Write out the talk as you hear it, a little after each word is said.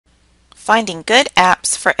Finding good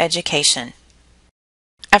apps for education.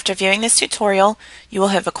 After viewing this tutorial, you will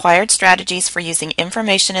have acquired strategies for using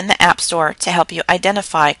information in the App Store to help you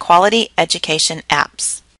identify quality education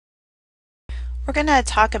apps. We're going to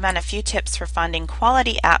talk about a few tips for finding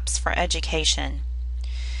quality apps for education.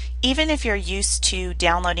 Even if you're used to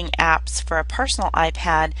downloading apps for a personal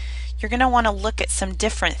iPad, you're going to want to look at some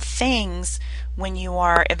different things when you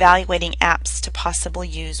are evaluating apps to possibly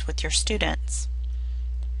use with your students.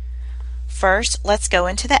 First, let's go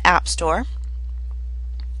into the App Store.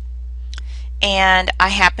 And I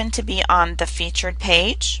happen to be on the featured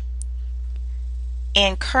page.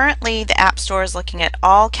 And currently the App Store is looking at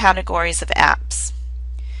all categories of apps.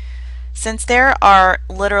 Since there are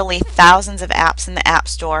literally thousands of apps in the App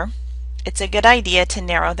Store, it's a good idea to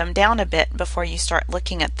narrow them down a bit before you start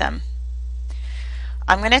looking at them.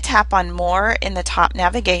 I'm going to tap on More in the top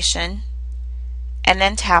navigation and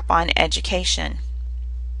then tap on Education.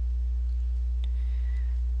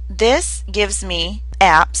 This gives me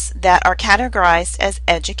apps that are categorized as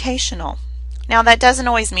educational. Now that doesn't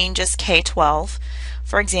always mean just K-12.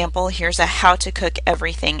 For example, here's a How to Cook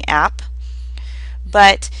Everything app.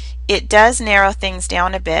 But it does narrow things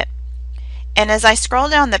down a bit. And as I scroll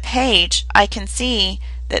down the page, I can see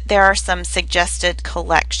that there are some suggested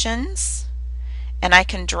collections. And I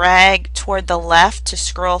can drag toward the left to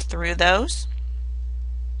scroll through those.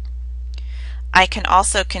 I can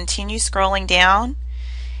also continue scrolling down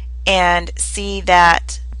and see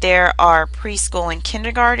that there are preschool and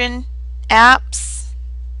kindergarten apps,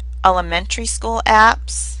 elementary school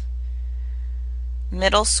apps,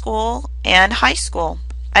 middle school and high school,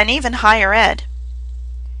 and even higher ed.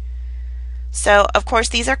 So of course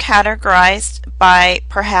these are categorized by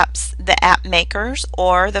perhaps the app makers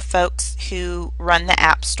or the folks who run the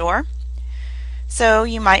App Store. So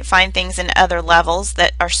you might find things in other levels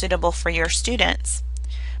that are suitable for your students.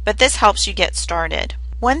 But this helps you get started.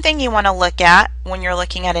 One thing you want to look at when you're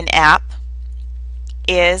looking at an app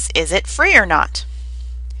is it free or not?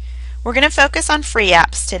 We're going to focus on free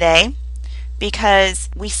apps today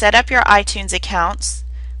because we set up your iTunes accounts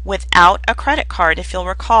without a credit card, if you'll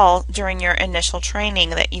recall during your initial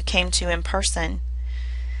training that you came to in person.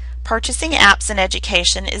 Purchasing apps in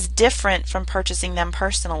education is different from purchasing them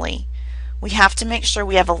personally. We have to make sure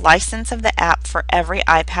we have a license of the app for every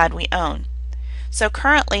iPad we own. So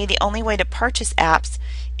currently the only way to purchase apps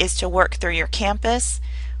is to work through your campus,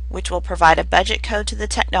 which will provide a budget code to the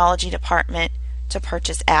technology department to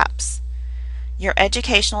purchase apps. Your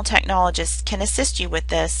educational technologist can assist you with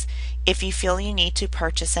this if you feel you need to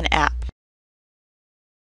purchase an app.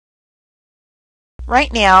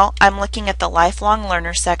 Right now I'm looking at the Lifelong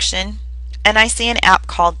Learner section and I see an app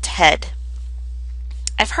called TED.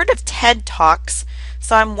 I've heard of TED Talks,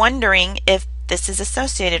 so I'm wondering if this is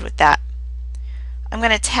associated with that. I'm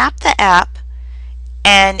going to tap the app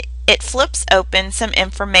and it flips open some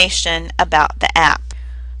information about the app.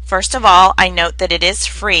 First of all, I note that it is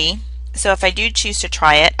free, so if I do choose to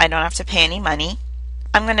try it, I don't have to pay any money.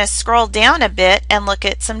 I'm going to scroll down a bit and look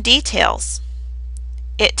at some details.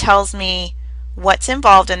 It tells me what's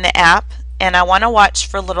involved in the app, and I want to watch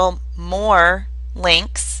for little more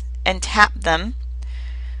links and tap them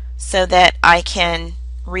so that I can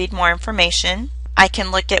read more information. I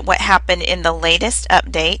can look at what happened in the latest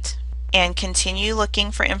update and continue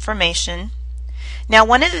looking for information. Now,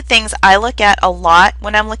 one of the things I look at a lot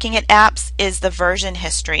when I'm looking at apps is the version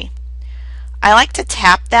history. I like to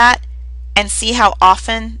tap that and see how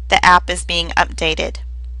often the app is being updated.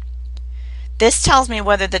 This tells me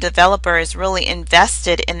whether the developer is really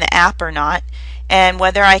invested in the app or not, and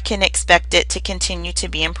whether I can expect it to continue to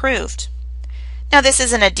be improved. Now this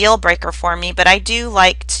isn't a deal breaker for me, but I do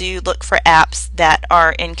like to look for apps that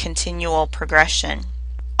are in continual progression.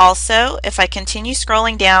 Also, if I continue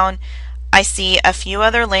scrolling down, I see a few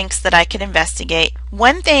other links that I could investigate.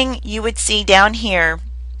 One thing you would see down here,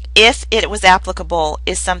 if it was applicable,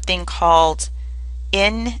 is something called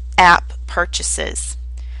in-app purchases.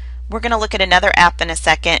 We're going to look at another app in a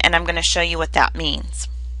second and I'm going to show you what that means.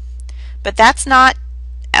 But that's not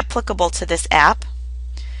applicable to this app.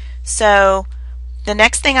 So the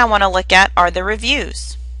next thing I want to look at are the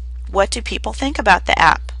reviews. What do people think about the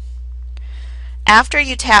app? After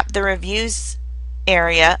you tap the reviews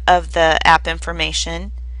area of the app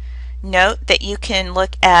information, note that you can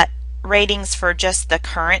look at ratings for just the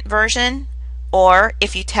current version, or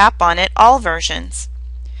if you tap on it, all versions.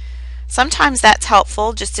 Sometimes that's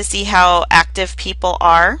helpful just to see how active people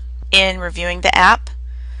are in reviewing the app,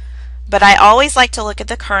 but I always like to look at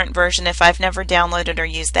the current version if I've never downloaded or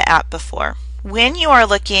used the app before. When you are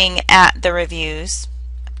looking at the reviews,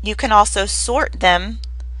 you can also sort them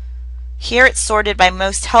Here it's sorted by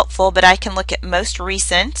most helpful, but I can look at most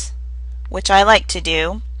recent, which I like to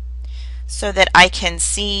do, so that I can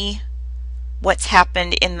see what's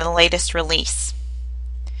happened in the latest release.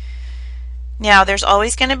 Now, there's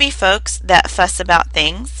always going to be folks that fuss about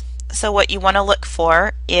things, so what you want to look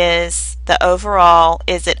for is the overall,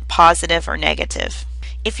 is it positive or negative?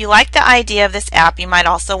 If you like the idea of this app, you might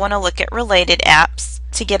also want to look at related apps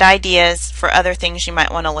to get ideas for other things you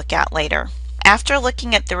might want to look at later. After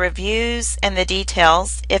looking at the reviews and the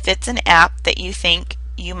details, if it's an app that you think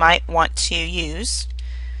you might want to use,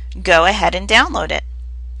 go ahead and download it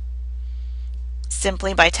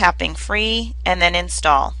simply by tapping free and then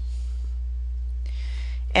install.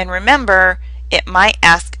 And remember, it might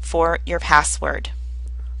ask for your password,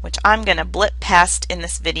 which I'm going to blip past in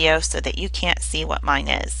this video so that you can't see what mine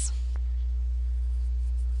is.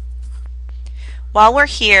 While we're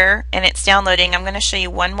here and it's downloading, I'm going to show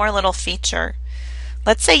you one more little feature.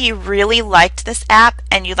 Let's say you really liked this app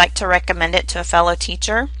and you'd like to recommend it to a fellow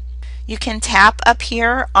teacher. You can tap up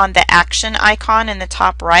here on the action icon in the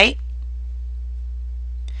top right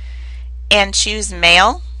and choose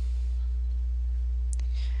mail.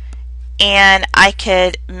 And I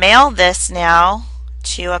could mail this now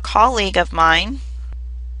to a colleague of mine,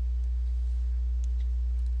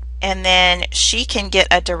 and then she can get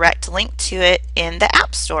a direct link to it in the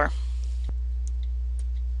App Store.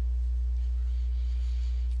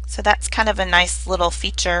 So that's kind of a nice little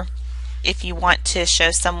feature if you want to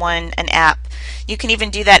show someone an app. You can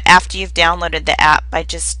even do that after you've downloaded the app by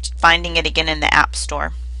just finding it again in the App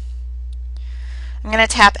Store. I'm going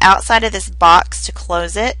to tap outside of this box to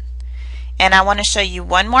close it, and I want to show you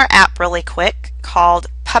one more app really quick called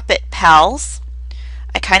Puppet Pals.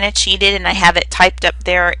 I kind of cheated and I have it typed up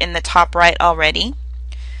there in the top right already.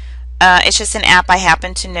 It's just an app I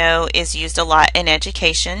happen to know is used a lot in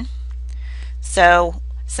education. So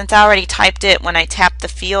since I already typed it, when I tap the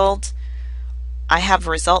field, I have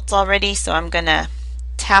results already, so I'm going to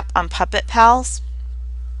tap on Puppet Pals.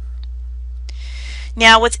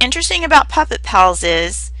 Now what's interesting about Puppet Pals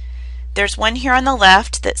is there's one here on the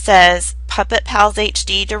left that says Puppet Pals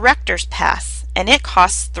HD Director's Pass, and it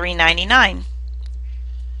costs $3.99.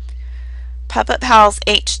 Puppet Pals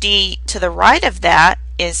HD to the right of that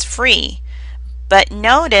is free, but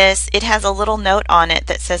notice it has a little note on it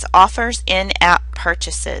that says offers in-app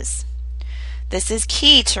purchases. This is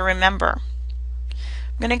key to remember.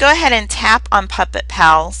 I'm going to go ahead and tap on Puppet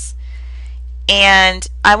Pals, and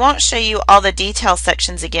I won't show you all the detail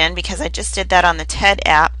sections again because I just did that on the TED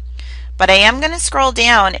app, but I am going to scroll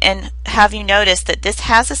down and have you notice that this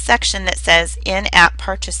has a section that says in-app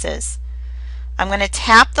purchases. I'm going to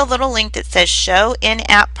tap the little link that says show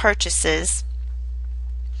in-app purchases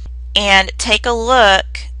and take a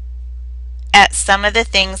look at some of the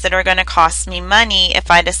things that are going to cost me money if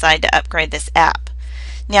I decide to upgrade this app.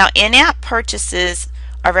 Now, in-app purchases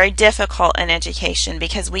are very difficult in education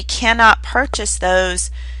because we cannot purchase those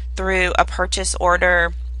through a purchase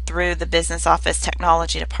order through the Business Office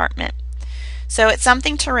Technology Department. So it's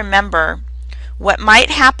something to remember. What might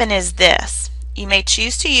happen is this. You may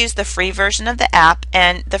choose to use the free version of the app,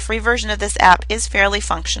 and the free version of this app is fairly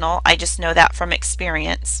functional. I just know that from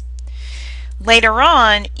experience. Later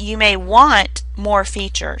on, you may want more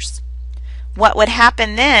features. What would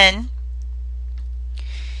happen then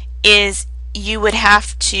is you would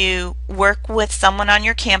have to work with someone on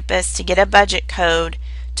your campus to get a budget code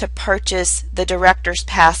to purchase the Director's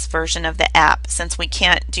Pass version of the app, since we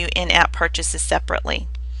can't do in-app purchases separately.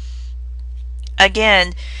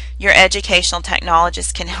 Again, your educational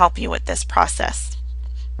technologist can help you with this process.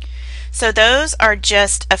 So those are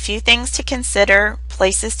just a few things to consider,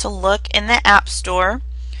 places to look in the App Store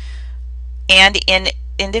and in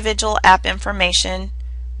individual app information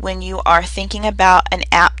when you are thinking about an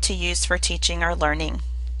app to use for teaching or learning.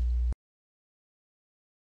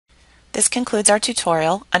 This concludes our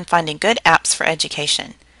tutorial on finding good apps for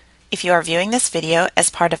education. If you are viewing this video as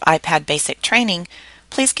part of iPad Basic Training,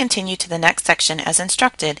 please continue to the next section as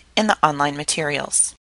instructed in the online materials.